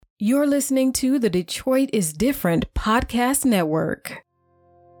You're listening to the Detroit is Different podcast network.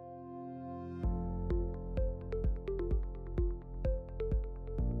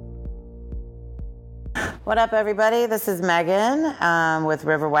 What up, everybody? This is Megan with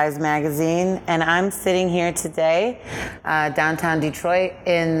Riverwise Magazine, and I'm sitting here today downtown Detroit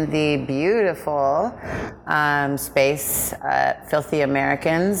in the beautiful space Filthy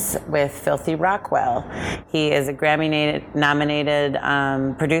Americans with Filthy Rockwell. He is a Grammy-nominated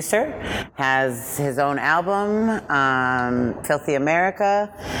producer, has his own album, Filthy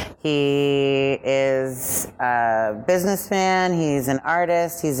America. He is a businessman, he's an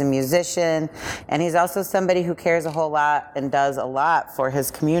artist, he's a musician, and he's also somebody who cares a whole lot and does a lot for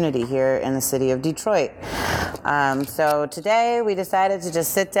his community here in the city of Detroit. So today we decided to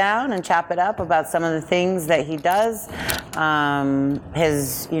just sit down and chop it up about some of the things that he does,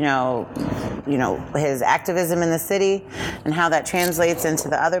 his activism in the city and how that translates into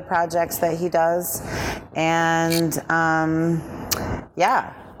the other projects that he does. And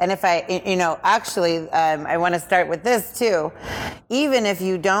And if I want to start with this too. Even if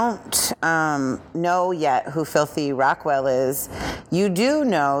you don't know yet who Filthy Rockwell is, you do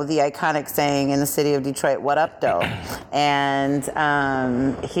know the iconic saying in the city of Detroit, "What up, doe?" And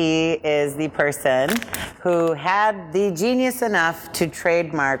he is the person who had the genius enough to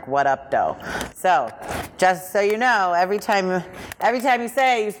trademark "What up, doe?" So, just so you know, every time you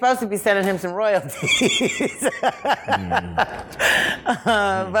say it, you're supposed to be sending him some royalties.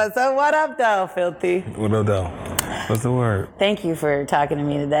 But so what up, though, Filthy? What up, though? What's the word? Thank you for talking to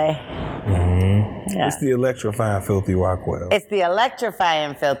me today. Mm-hmm. Yeah. It's the electrifying Filthy Rockwell. It's the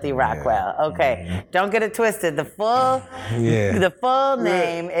electrifying Filthy Rockwell. Yeah. Okay, don't get it twisted. The full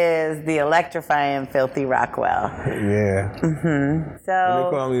name is the electrifying Filthy Rockwell. Yeah. Mm-hmm. So when they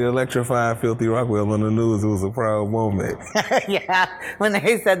called me the electrifying Filthy Rockwell on the news, it was a proud moment. Yeah, when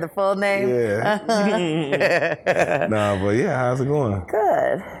they said the full name. Yeah. But yeah, how's it going?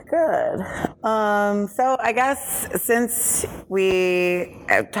 Good. So I guess since we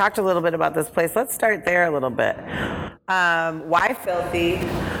talked a little bit about this place, let's start there a little bit. Why Filthy?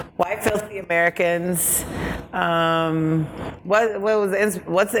 Why Filthy Americans?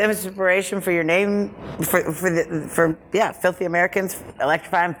 What's the inspiration for your name for Filthy Americans,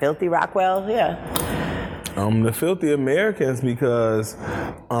 electrifying Filthy Rockwell? Yeah. The Filthy Americans, because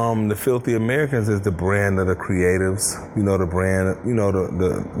the Filthy Americans is the brand of the creatives. The brand,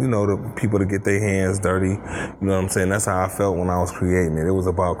 the people that get their hands dirty. You know what I'm saying? That's how I felt when I was creating it. It was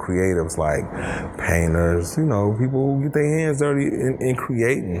about creatives like painters, people who get their hands dirty in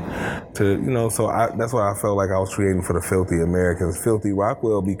creating. That's why I felt like I was creating for the Filthy Americans. Filthy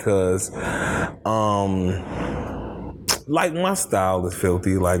Rockwell, because like my style is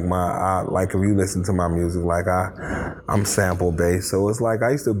filthy. Like if you listen to my music, I'm sample based. So it's like I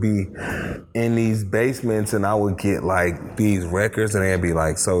used to be in these basements and I would get like these records and they'd be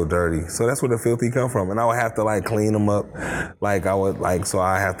like so dirty. So that's where the filthy come from. And I would have to like clean them up. So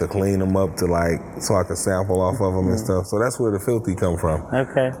I have to clean them up to so I could sample off of them and stuff. So that's where the filthy come from.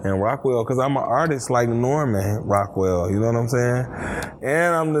 Okay. And Rockwell, because I'm an artist like Norman Rockwell. You know what I'm saying?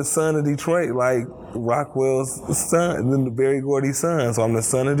 And I'm the son of Detroit, like Rockwell's son, the Berry Gordy son. So I'm the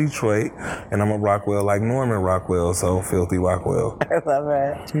son of Detroit, and I'm a Rockwell like Norman Rockwell, so Filthy Rockwell. I love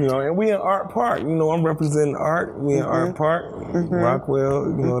it. And we in Art Park. I'm representing art. We in Art Park,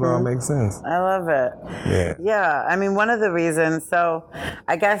 Rockwell. It all makes sense. I love it. Yeah. Yeah. I mean, one of the reasons. So,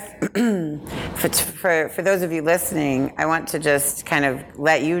 I guess for those of you listening, I want to just kind of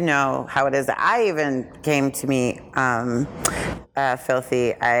let you know how it is that I even came to meet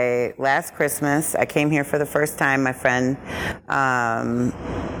Filthy. Last Christmas, I came here for the first time. My friend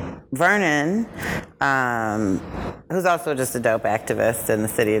Vernon, who's also just a dope activist in the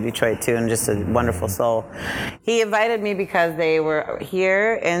city of Detroit too, and just a wonderful soul. He invited me because they were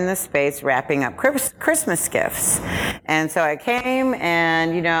here in the space wrapping up Christmas gifts. And so I came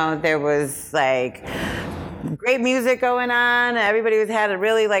and, there was like great music going on. Everybody had a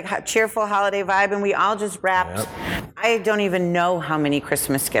really cheerful holiday vibe, and we all just wrapped. Yep. I don't even know how many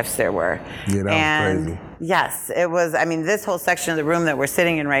Christmas gifts there were. Yeah, that was crazy. Yes, it was. I mean, this whole section of the room that we're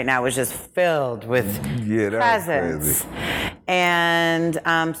sitting in right now was just filled with presents. And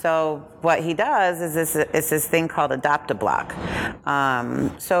so what he does is this thing called Adopt-A-Block.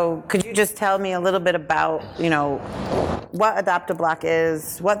 So could you just tell me a little bit about, what Adopt-A-Block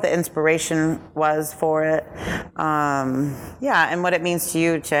is, what the inspiration was for it, and what it means to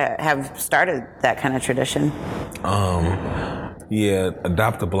you to have started that kind of tradition?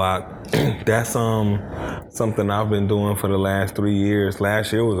 Adopt-A-Block. That's something I've been doing for the last 3 years.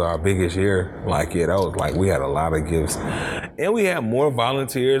 Last year was our biggest year. That was we had a lot of gifts. and we had more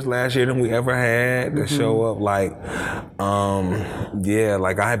volunteers last year than we ever had to show up. Like,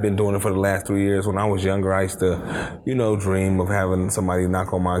 like I had been doing it for the last 3 years. When I was younger, I used to, dream of having somebody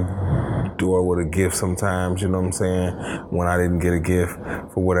knock on my door with a gift sometimes, you know what I'm saying, when I didn't get a gift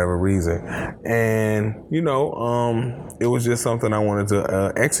for whatever reason. And, it was just something I wanted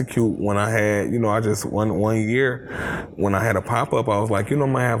to execute when I had, I just, one year when I had a pop-up, I was like, I'm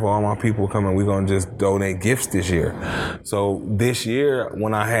going to have all my people come and we're going to just donate gifts this year. So this year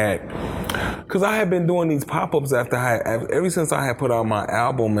when I had, because I had been doing these pop-ups ever since I had put out my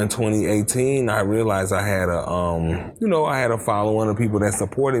album in 2018, I realized I had a following of people that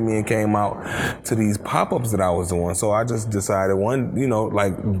supported me and came out to these pop-ups that I was doing. So I just decided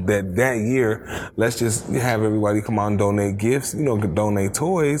that year, let's just have everybody come out and donate gifts, donate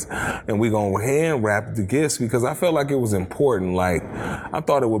toys, and we're going to hand wrap the gifts because I felt like it was important. Like, I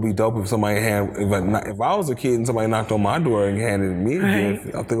thought it would be dope if somebody if I was a kid and somebody knocked on my door and handed me a gift,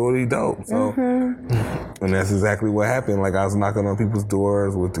 I think it would be dope. So, and that's exactly what happened. Like, I was knocking on people's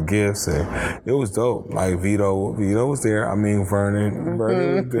doors with the gifts, and it was dope. Like, Vito was there. I mean, Vernon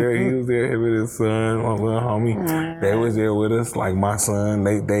was there. He was there with his son, my little homie. They was there with us. Like, my son,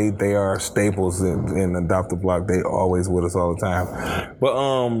 they are staples in Adopt a Block. They always with us all the time. But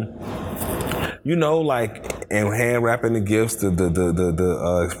and hand wrapping the gifts,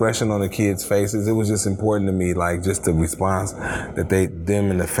 the expression on the kids' faces, it was just important to me, like just the response that them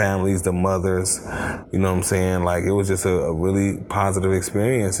and the families, the mothers, you know what I'm saying? Like, it was just a really positive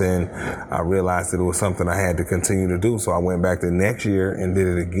experience, and I realized that it was something I had to continue to do. So I went back the next year and did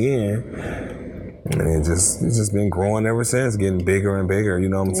it again. And it's just been growing ever since, getting bigger and bigger, you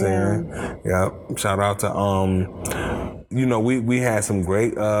know what I'm saying? Yeah. Shout out to we had some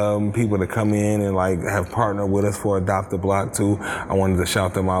great people to come in and like have partnered with us for Adopt a Block too. I wanted to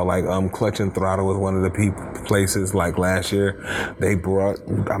shout them out. Like Clutch and Throttle was one of the places. Like last year, they brought,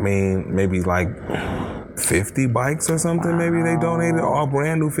 maybe like 50 bikes or something. Maybe they donated all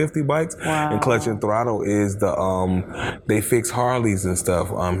brand new 50 bikes. Wow. And Clutch and Throttle is they fix Harleys and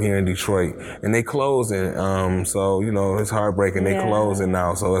stuff here in Detroit, and they closing. So it's heartbreaking. They closing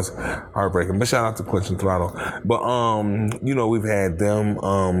now, so it's heartbreaking. But shout out to Clutch and Throttle. But we've had them.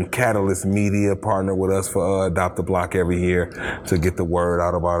 Catalyst Media partner with us for Adopt a Block every year to get the word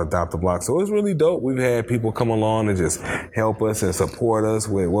out about Adopt a Block. So it's really dope. We've had people come along and just help us and support us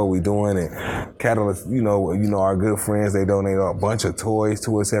with what we're doing. And Catalyst, our good friends, they donate a bunch of toys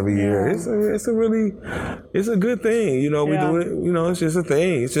to us every year. It's a good thing. We do it. It's just a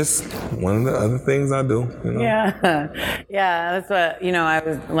thing. It's just one of the other things I do. Yeah. That's what I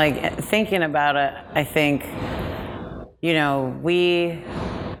was like thinking about it. I think we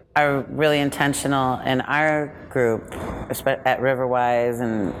are really intentional in our group at Riverwise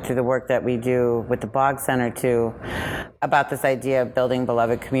and through the work that we do with the Bog Center too, about this idea of building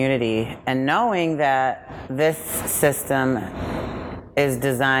beloved community and knowing that this system is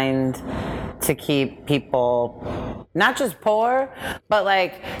designed to keep people not just poor, but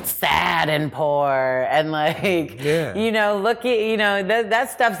like sad and poor and like, that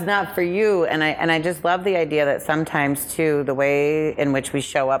stuff's not for you. And I just love the idea that sometimes too, the way in which we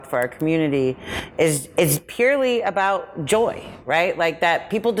show up for our community is purely about joy, right? Like that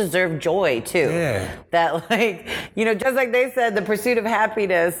people deserve joy too. Yeah. That like, just like they said, the pursuit of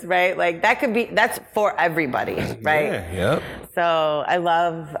happiness, right? Like that's for everybody, right? Yeah, yep. So I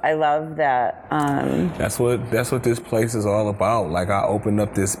love that. That's what this place is all about. Like I opened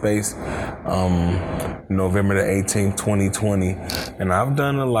up this space November the 18th, 2020, and I've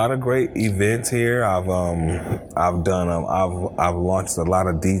done a lot of great events here. I've launched a lot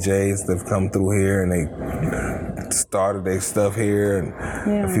of DJs that've come through here, and they started their stuff here, and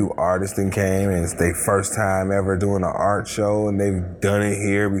a few artists that came, and it's their first time ever doing an art show, and they've done it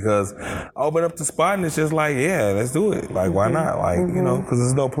here because I opened up the spot, and it's just like, let's do it. Like, why not? Like, because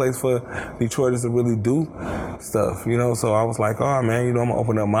there's no place for Detroiters to really do stuff, So I was like, oh man, I'm gonna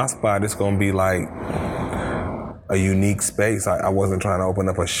open up my spot. It's gonna be like a unique space. I wasn't trying to open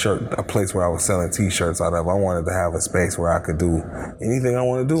up a place where I was selling t-shirts out of. I wanted to have a space where I could do anything I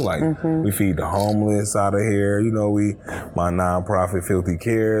want to do. Like we feed the homeless out of here. My nonprofit Filthy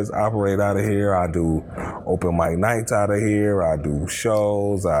Cares operate out of here. I do open mic nights out of here. I do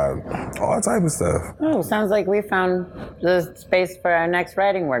shows. All type of stuff. Oh, sounds like we found the space for our next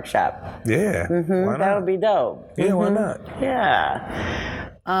writing workshop. Yeah. Why not? That would be dope. Yeah, why not? Yeah.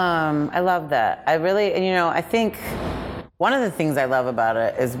 I love that. I really, I think one of the things I love about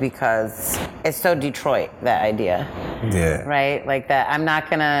it is because it's so Detroit, that idea. Yeah. Right? Like that I'm not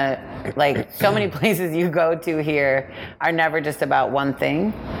gonna, like so many places you go to here are never just about one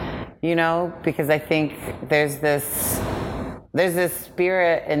thing, because I think there's this there's this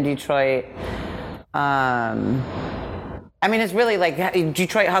spirit in Detroit. I mean, it's really like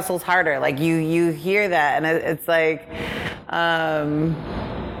Detroit hustles harder. Like you hear that, and it's like,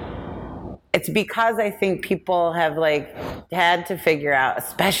 it's because I think people have like had to figure out,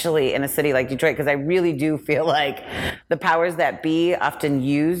 especially in a city like Detroit, because I really do feel like the powers that be often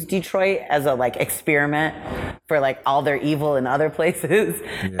use Detroit as a like experiment for like all their evil in other places.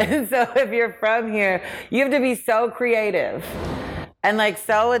 Yeah. And so if you're from here, you have to be so creative and like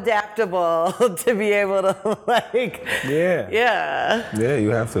so adaptable to be able to like yeah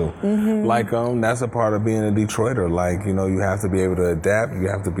you have to like that's a part of being a Detroiter. Like, you know, you have to be able to adapt, you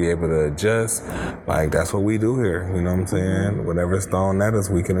have to be able to adjust. Like, that's what we do here, you know what I'm saying? Whatever's thrown at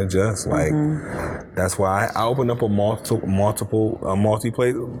us, we can adjust. Like, that's why I opened up a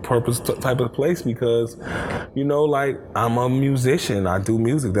multi-purpose type of place, because, you know, like, I'm a musician, I do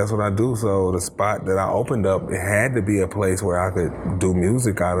music, that's what I do. So the spot that I opened up, it had to be a place where I could do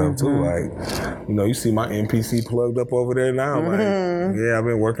music out of too. Like, you know, you see my MPC plugged up over there now. Like, yeah, I've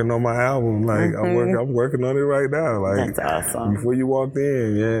been working on my album. Like, I'm working on it right now. Like, that's awesome. Before you walked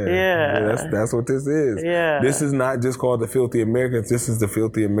in, that's what this is. Yeah, this is not just called the Filthy Americans. This is the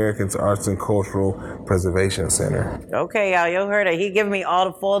Filthy Americans Arts and Cultural Preservation Center. Okay, y'all, you heard it. He giving me all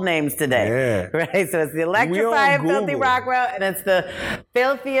the full names today. Yeah, right. So it's the Electrify Filthy Rockwell, and it's the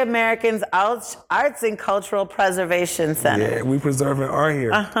Filthy Americans Arts and Cultural Preservation Center. Yeah, we preserving art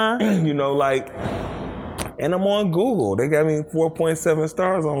here. You know, like, and I'm on Google. They got me 4.7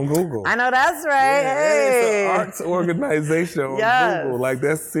 stars on Google. I know that's right. Yeah, hey. It's an arts organization on Google. Like,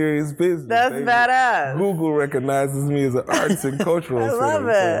 that's serious business. That's badass. Google recognizes me as an arts and cultural center. I love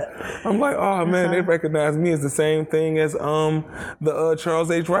it. So I'm like, oh man, they recognize me as the same thing as the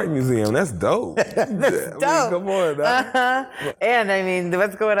Charles H. Wright Museum. That's dope. That's dope. I mean, come on. And I mean,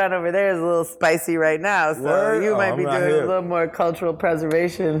 what's going on over there is a little spicy right now. So you might be doing a little more cultural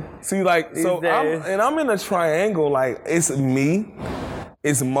preservation. See, like, so I'm in a triangle. Like, it's me,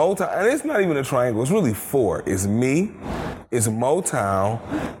 it's Motown, and it's not even a triangle, it's really four. It's me, it's Motown,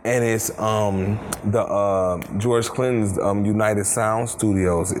 and it's the George Clinton's United Sound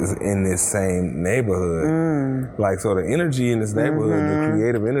Studios is in this same neighborhood. Like, so the energy in this neighborhood, the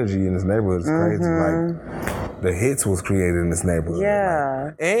creative energy in this neighborhood is crazy. Like, the hits was created in this neighborhood. Yeah.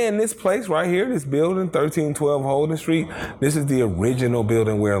 Like, and this place right here, this building, 1312 Holden Street, this is the original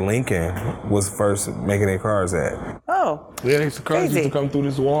building where Lincoln was first making their cars at. Oh. Yeah, the cars used to come through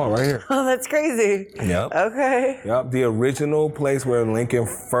this wall right here. Oh, that's crazy. Yep. Okay. Yep, the original place where Lincoln their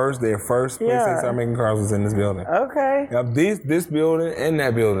first place they started making cars was in this building. Okay. Yep, this building and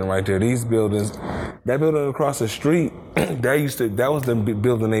that building right there, these buildings, that building across the street, that was the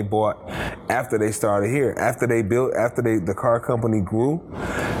building they bought after they started here. After the car company grew,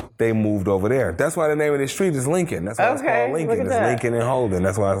 they moved over there. That's why the name of this street is Lincoln. That's why it's called Lincoln. It's Lincoln and Holden.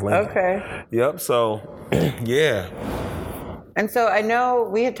 That's why it's Lincoln. Okay. Yep, so, yeah. And so I know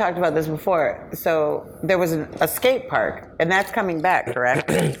we had talked about this before. So there was a skate park, and that's coming back,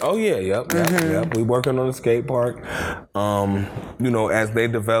 correct? Oh yeah, yep. We working on the skate park. You know, as they're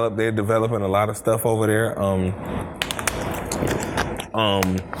developing a lot of stuff over there.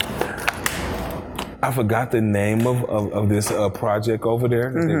 I forgot the name of this project over there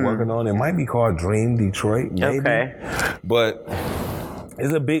that they're working on. It might be called Dream Detroit, maybe. Okay. But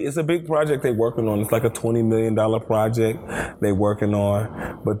it's a big project they're working on. It's like a $20 million project they're working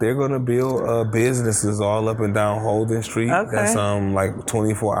on. But they're gonna build businesses all up and down Holden Street. Okay. That's like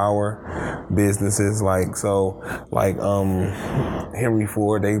 24-hour businesses. Like, so, like Henry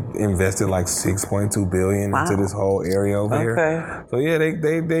Ford, they invested like $6.2 billion into this whole area over here. So yeah,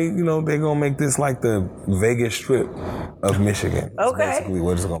 they you know, they're gonna make this like the Vegas Strip of Michigan. That's basically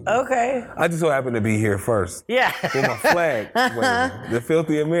what it's gonna be. Okay. I just so happen to be here first. Yeah. With my flag waving. The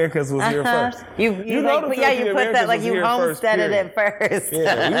Filthy Americans was here first. You put that like you homesteaded it first.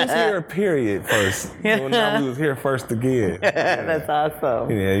 Yeah, we was here period first. So now we was here first again. That's awesome.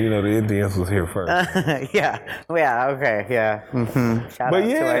 Yeah, you know, the Indians was here first. Yeah, okay, yeah. Shout out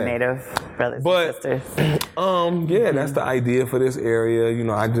to our native brothers and sisters. That's the idea for this area. You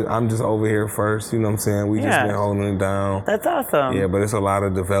know, I'm just over here first. You know what I'm saying? We just been holding it down. That's awesome. Yeah, but it's a lot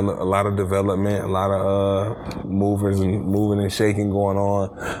of development, a lot of moving and shaking going on.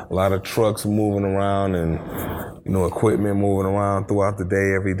 A lot of trucks moving around and, you know, equipment moving around throughout the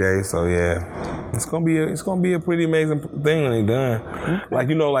day, every day. So yeah, it's gonna be a pretty amazing thing when they're done. Like,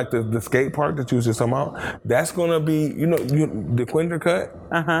 you know, like the skate park that you was just talking about. That's gonna be, you know, the Quinder Cut.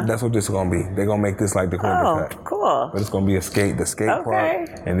 That's what this is gonna be. They're gonna make this like the Quinder Cut. Cool. But it's gonna be the skate park,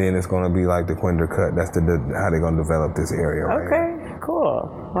 and then it's gonna be like the Quinder Cut. That's how they're gonna develop this area right here.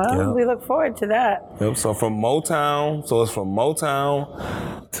 Cool. Well, we look forward to that. Yep. So from Motown, it's from Motown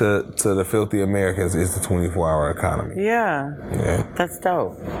to the Filthy Americans is the 24-hour economy. Yeah. That's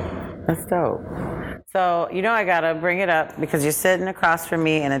dope. So, I gotta bring it up because you're sitting across from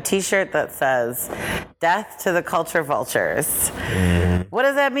me in a t-shirt that says, "Death to the Culture Vultures." Mm. What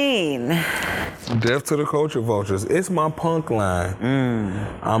does that mean? Death to the Culture Vultures. It's my punk line.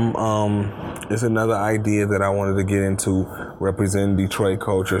 It's another idea that I wanted to get into, representing Detroit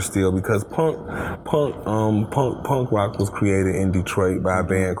culture still, because punk rock was created in Detroit by a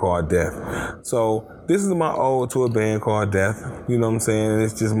band called Death. So this is my ode to a band called Death. You know what I'm saying? And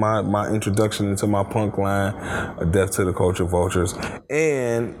it's just my introduction into my punk line, Death to the Culture Vultures.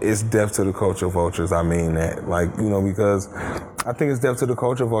 And it's Death to the Culture Vultures. I mean that. Because I think it's death to the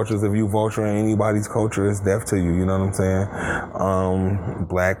culture vultures. If you vulture in anybody's culture, it's death to you. You know what I'm saying?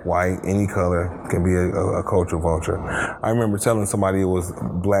 Black, white, any color can be a culture vulture. I remember telling somebody it was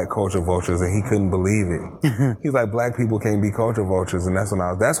black culture vultures, and he couldn't believe it. He's like, black people can't be culture vultures, and that's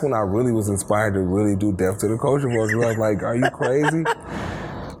when I really was inspired to really do death to the culture vultures. I was like, are you crazy?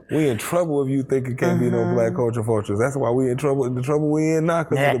 We in trouble if you think it can't be no black culture vultures. That's why we in trouble. The trouble we in now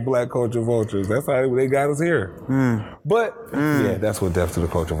because of the black culture vultures. That's how they got us here. But yeah, that's what Death to the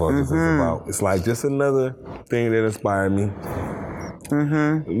Culture Vultures is about. It's like just another thing that inspired me.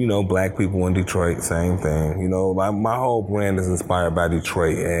 Black people in Detroit, same thing. My whole brand is inspired by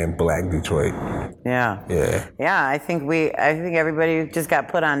Detroit and Black Detroit. Yeah. I think everybody just got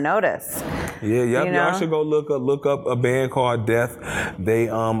put on notice. Yeah, y'all should go look up a band called Death. They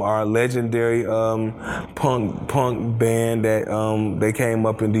are a legendary punk band that they came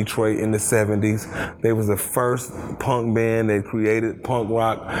up in Detroit in the 70s. They was the first punk band that created punk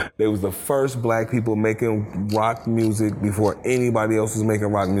rock. They was the first black people making rock music before anybody else was making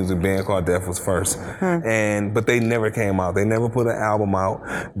rock music. Band called Death was first. But they never came out. They never put an album out.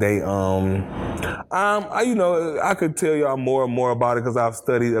 They I could tell y'all more and more about it because I've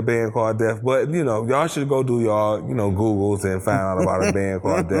studied a band called Death. But y'all should go do y'all Googles and find out about a band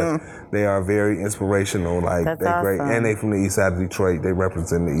called Death. They are very inspirational. That's they're awesome. Great, and they from the east side of Detroit. They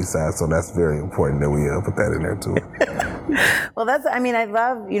represent the east side, so that's very important that we put that in there too. Well, I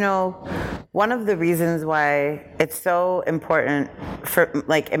love, one of the reasons why it's so important for,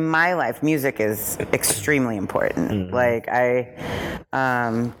 in my life, music is extremely important. I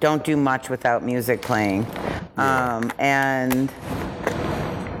don't do much without music playing. And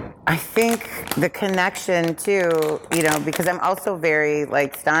I think the connection too, because I'm also very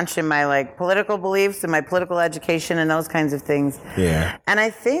staunch in my political beliefs and my political education and those kinds of things. Yeah. And I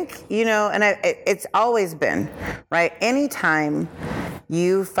think, it's always been, right? Anytime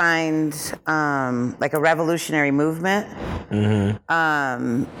you find a revolutionary movement, the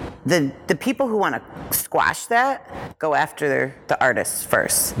people who want to squash that go after the artists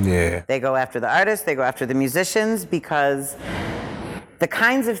first. Yeah. They go after the artists, they go after the musicians, because the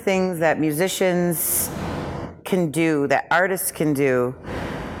kinds of things that musicians can do, that artists can do,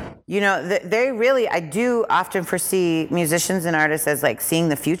 they really, I do often foresee musicians and artists as seeing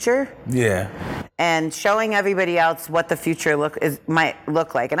the future. Yeah. And showing everybody else what the future might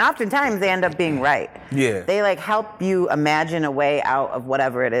look like. And oftentimes they end up being right. Yeah. They help you imagine a way out of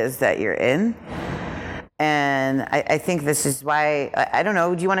whatever it is that you're in. And I think this is why, I don't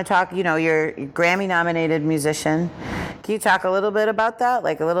know, do you want to talk, you're a Grammy-nominated musician. Can you talk a little bit about that?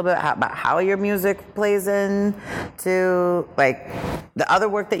 A little bit about how your music plays into, the other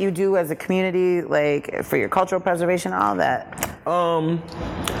work that you do as a community, for your cultural preservation, all that?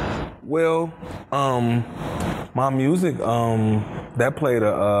 My music, that played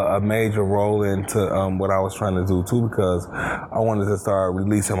a major role into what I was trying to do too, because I wanted to start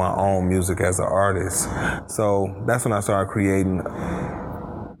releasing my own music as an artist. So that's when I started creating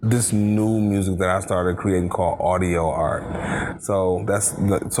this new music that I started creating called audio art. So I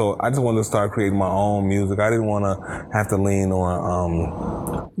just wanted to start creating my own music. I didn't want to have to lean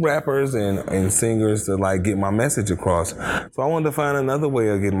on rappers and singers to get my message across. So I wanted to find another way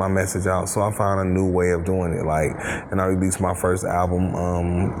of getting my message out. So I found a new way of doing it. And I released my first album,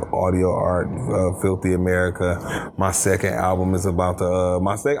 Audio Art, Filthy America. My second album is about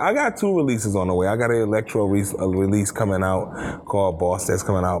I got 2 releases on the way. I got an electro release coming out called Boss that's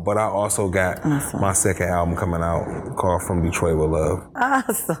coming out. But I also got my second album coming out called From Detroit with Love.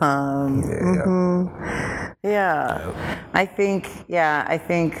 Awesome. Yeah. Yeah. I think,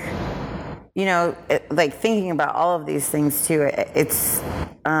 thinking about all of these things too, it's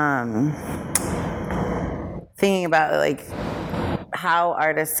thinking about how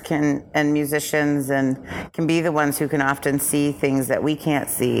artists and musicians can be the ones who can often see things that we can't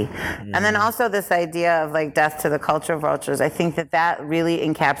see. And then also this idea of like death to the culture vultures, I think that really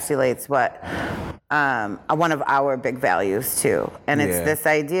encapsulates what one of our big values too. And it's this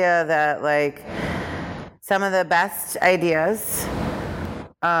idea that like some of the best ideas,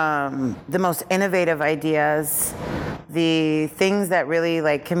 the most innovative ideas, the things that really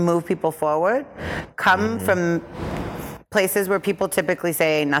like can move people forward come from places where people typically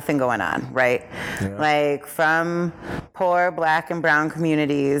say nothing going on, right? Yeah. Like from poor Black and brown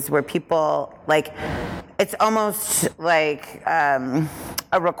communities where people like, it's almost like a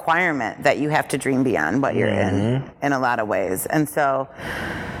requirement that you have to dream beyond what you're in a lot of ways. And so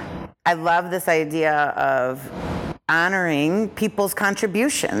I love this idea of honoring people's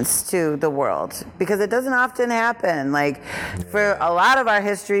contributions to the world because it doesn't often happen. Like for a lot of our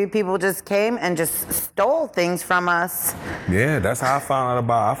history, people just came and just stole things from us. Yeah, that's how I found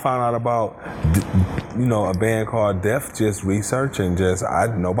out about a band called Def, just researching.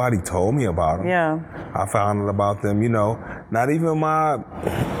 Nobody told me about them. Yeah, I found out about them. Not even my.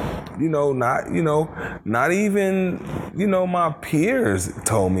 Not even my peers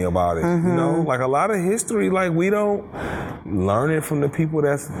told me about it. Like a lot of history, like we don't learn it from the people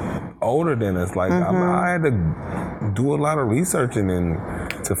that's older than us. Like I had to do a lot of researching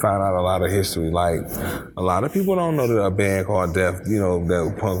to find out a lot of history. Like a lot of people don't know that a band called Def,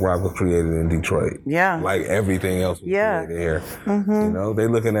 that punk rock was created in Detroit. Yeah. Like everything else was created here. They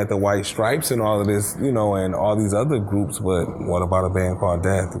looking at the White Stripes and all of this, and all these other groups, but what about a band called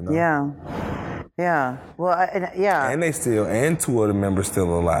Def? Yeah. Well, And they and two of the members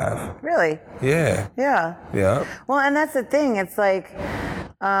still alive. Really? Yeah. Yeah. Yeah. Well, and that's the thing. It's like,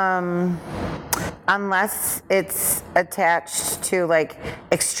 unless it's attached to like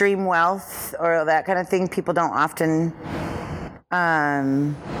extreme wealth or that kind of thing, people don't often,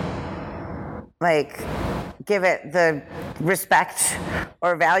 like give it the respect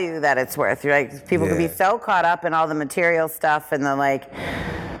or value that it's worth. Like people can be so caught up in all the material stuff and the like,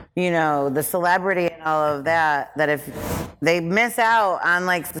 the celebrity and all of that if they miss out on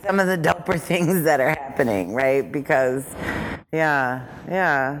like some of the doper things that are happening, right? Because okay.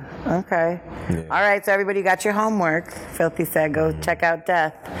 Yeah. All right, so everybody got your homework. Filthy said go check out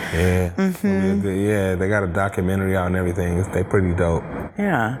Death. Yeah. They got a documentary out and everything. They pretty dope.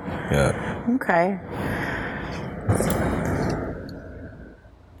 Yeah. Okay.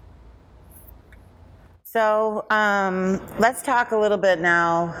 So let's talk a little bit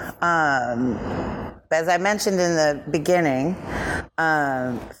now. As I mentioned in the beginning,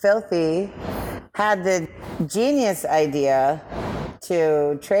 Filthy had the genius idea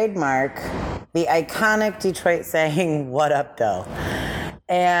to trademark the iconic Detroit saying, "What up, though?"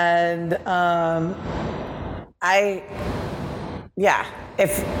 And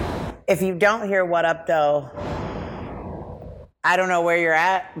if you don't hear "What up, though," I don't know where you're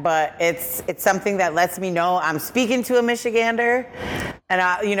at, but it's something that lets me know I'm speaking to a Michigander,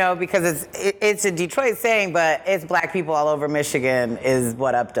 and because it's a Detroit saying, but it's Black people all over Michigan is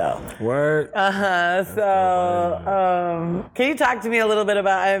 "What up, though?" Word. So, can you talk to me a little bit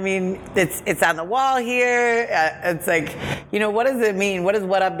about? I mean, it's on the wall here. It's like, what does it mean? What does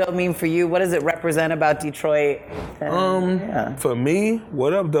 "What up, though" mean for you? What does it represent about Detroit? For me,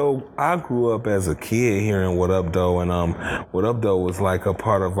 "What up, though"? I grew up as a kid hearing "What up, though," and "What up, though" was like a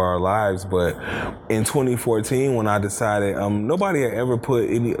part of our lives. But in 2014, when I decided, nobody had ever put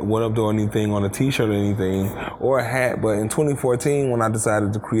any "What up, though" anything on a T-shirt or anything or a hat. But in 2014, when I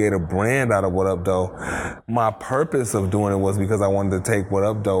decided to create a brand out of "What up, though," my purpose of doing it was because I wanted to take "What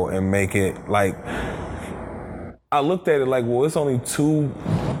up, though" and make it like. I looked at it like, well, it's only two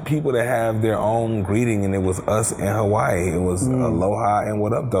people that have their own greeting, and it was us in Hawaii. It was aloha and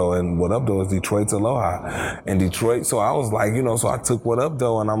 "What up, though," and "What up, though" is Detroit's aloha. And Detroit, so I was like, so I took "What up,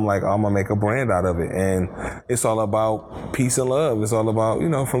 though," and I'm like, I'm gonna make a brand out of it. And it's all about peace and love. It's all about,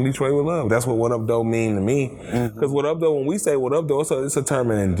 from Detroit with love. That's what "What up, though" mean to me. Because "What up, though," when we say "What up, though," it's a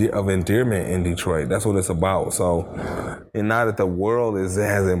term of endearment in Detroit. That's what it's about. So, and now that the world has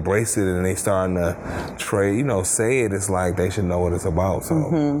embraced it and they starting to trade, say it, it's like they should know what it's about.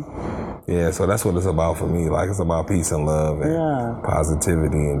 So so that's what it's about for me. Like it's about peace and love and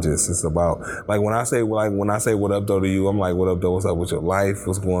positivity, and just it's about like when I say "What up, though" to you, I'm like, "What up, though? What's up with your life?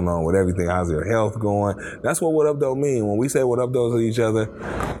 What's going on with everything? How's your health going?" That's what "What up, though" mean. When we say "What up, though" to each other,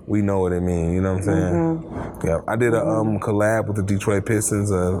 we know what it means. You know what I'm saying? Yeah. I did a collab with the Detroit Pistons,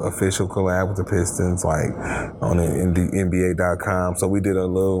 an official collab with the Pistons, like on NBA.com. So we did a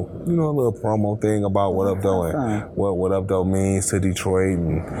little promo thing about "What up, though" and what "What up, though" means to Detroit,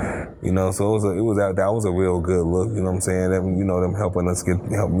 and know, so that was a real good look, you know what I'm saying? That, you know, them help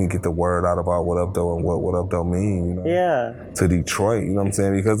me get the word out about What Up Though and what Up Though mean, you know? Yeah. To Detroit, you know what I'm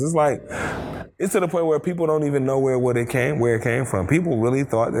saying? Because it's like, it's to the point where people don't even know where it came from. People really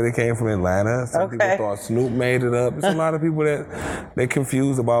thought that it came from Atlanta. Some people thought Snoop made it up. There's a lot of people that they're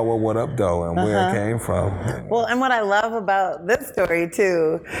confused about what Up Though and where it came from. Well, and what I love about this story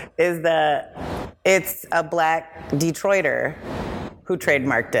too is that it's a Black Detroiter who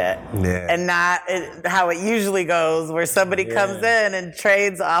trademarked it. Yeah. And not how it usually goes, where somebody comes in and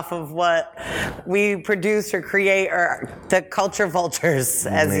trades off of what we produce or create, or the culture vultures,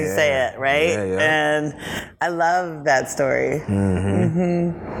 as you say it, right? And I love that story.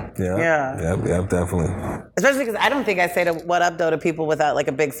 Yeah, definitely. Especially because I don't think I say What Up Though to people without like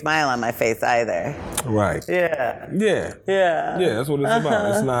a big smile on my face either. Right. Yeah. Yeah. Yeah. Yeah, that's what it's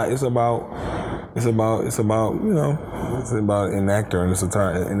about. It's about, you know, it's about an actor and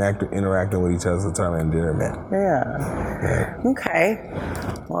interacting with each other. It's a term of endearment. Yeah. Okay.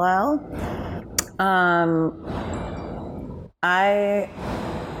 Well, I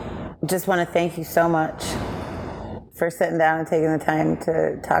just want to thank you so much for sitting down and taking the time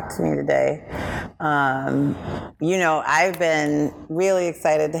to talk to me today. You know, I've been really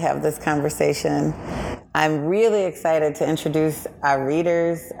excited to have this conversation. I'm really excited to introduce our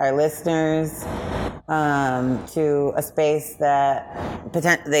readers, our listeners, to a space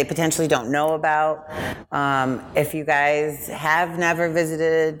that they potentially don't know about. If you guys have never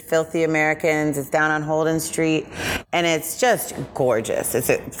visited Filthy Americans, it's down on Holden Street, and it's just gorgeous.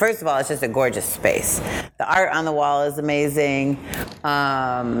 First of all, it's just a gorgeous space. The art on the wall is amazing.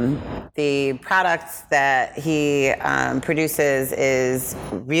 The products that he produces is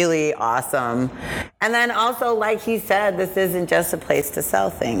really awesome. And then also, like he said, this isn't just a place to sell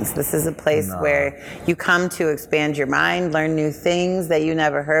things. This is a place where you come to expand your mind, learn new things that you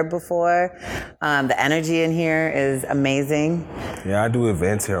never heard before. The energy in here is amazing. Yeah, I do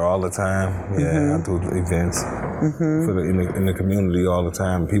events here all the time. Yeah, I do events in the community all the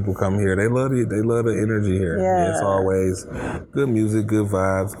time. People come here. They love the energy here. Yeah. It's always good music, good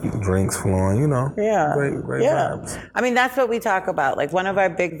vibes, drinks flowing, you know. Yeah. Great vibes. I mean, that's what we talk about. Like, one of our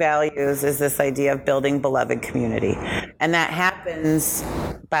big values is this idea of building beloved community. And that happens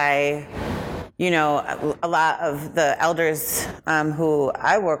by, you know, a lot of the elders who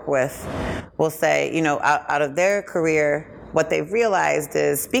I work with will say, you know, out of their career, what they've realized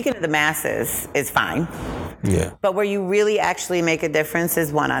is speaking to the masses is fine. Yeah. But where you really actually make a difference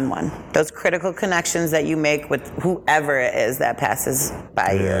is one-on-one. Those critical connections that you make with whoever it is that passes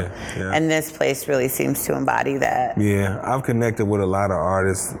by you. Yeah. And this place really seems to embody that. Yeah, I've connected with a lot of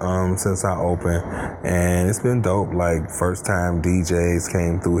artists since I opened, and it's been dope. Like, first time DJs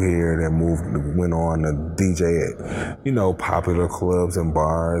came through here that went on to DJ at, you know, popular clubs and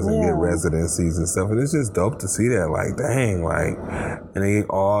bars and get residencies and stuff. And it's just dope to see that. Like, dang, like, and they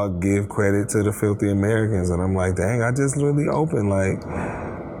all give credit to the Filthy Americans. And I'm like, dang, I just really opened, like,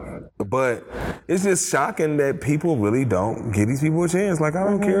 but it's just shocking that people really don't give these people a chance. Like, I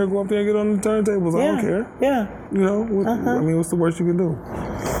don't care, go up there and get on the turntables. I don't care. Yeah. You know, I mean, what's the worst you can do?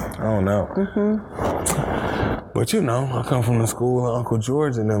 I don't know. But, you know, I come from the school of Uncle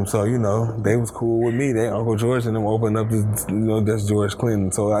George and them, so, you know, they was cool with me. Uncle George and them opened up this, you know, that's George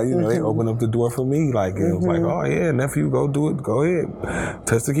Clinton. So, you know, they opened up the door for me. Like, it was like, oh, yeah, nephew, go do it. Go ahead.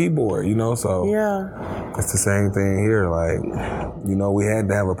 Touch the keyboard, you know, so. Yeah. It's the same thing here. Like, you know, we had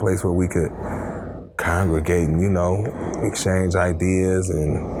to have a place where we could congregate and, you know, exchange ideas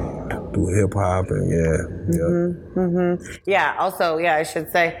and do hip hop and Yeah, also, I should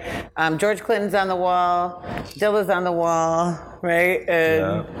say, George Clinton's on the wall, Dilla's on the wall, right?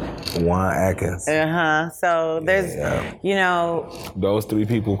 And Juan Atkins. So there's, you know, those three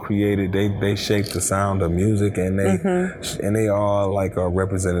people created. They shaped the sound of music, and they all like are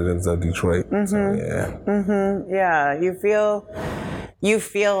representatives of Detroit. So yeah, you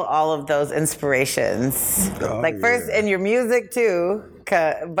feel all of those inspirations. First in your music too,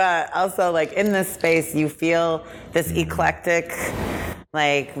 but also like in this space, you feel this eclectic,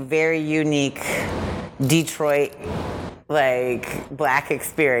 like very unique Detroit, like Black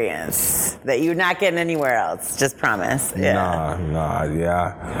experience that you're not getting anywhere else. Just promise. Yeah. You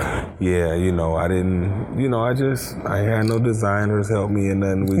know, I didn't. You know, I had no designers help me and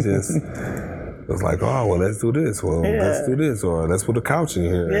nothing. We just. It was like, oh, well, let's do this. Well, let's do this. Or let's put a couch in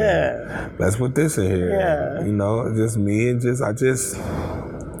here. Yeah. Let's put this in here. Yeah. You know, just me and just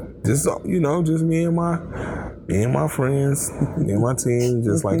me and me and my friends, me and my team,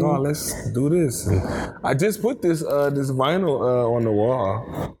 just like, oh, let's do this. And I just put this vinyl on the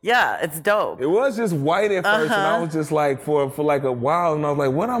wall. Yeah, it's dope. It was just white at first, and I was just like, for like a while, and I was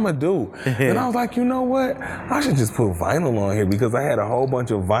like, what I'm gonna do? And I was like, you know what? I should just put vinyl on here, because I had a whole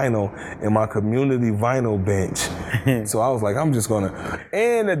bunch of vinyl in my community vinyl bench. So I was like, I'm just gonna.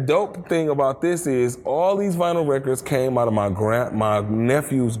 And the dope thing about this is all these vinyl records came out of my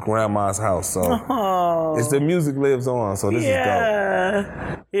nephew's grandma's house. So it's the music lives on. So this is dope.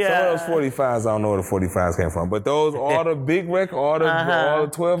 Yeah. Some of those 45s, I don't know where the 45s came from, but those, all the big records, all the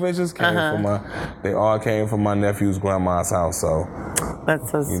 12 inches came they all came from my nephew's grandma's house. So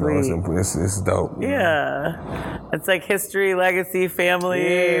that's so sweet. It's dope. Yeah. It's like history, legacy,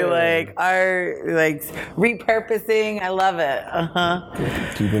 family, like art, like repurposing. I love it.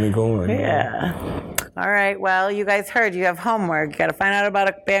 Keeping it going. Yeah. All right. Well, you guys heard. You have homework. You got to find out about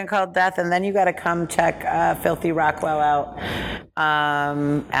a band called Death, and then you got to come check Filthy Rockwell out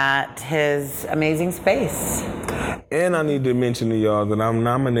at his amazing space. And I need to mention to y'all that I'm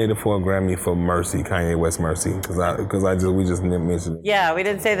nominated for a Grammy for Mercy, Kanye West Mercy, because we just didn't mention it. Yeah, we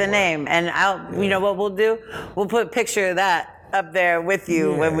didn't say the name, and you know what we'll do? We'll put a picture of that up there with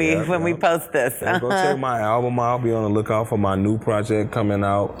you when we post this. Go check my album out. I'll be on the lookout for my new project coming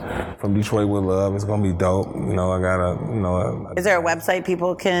out from Detroit with Love. It's gonna be dope. You know, I gotta, Is there a website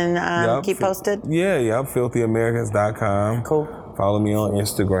people can keep posted? Yeah, filthyamericans.com. Cool. Follow me on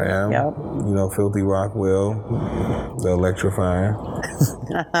Instagram. Yep. You know, Filthy Rockwell, the electrifying.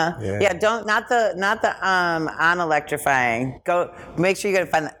 Not the unelectrifying. Go make sure you gotta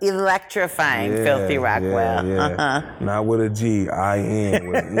find the electrifying Filthy Rockwell. Not with a G, I-N,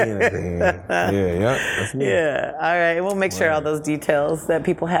 with an N at the end. That's me. Yeah, all right. We'll make sure all those details that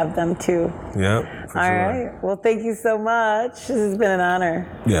people have them too. Yep. All right. Well, thank you so much. This has been an honor.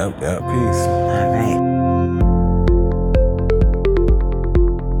 Yep. Peace. All right.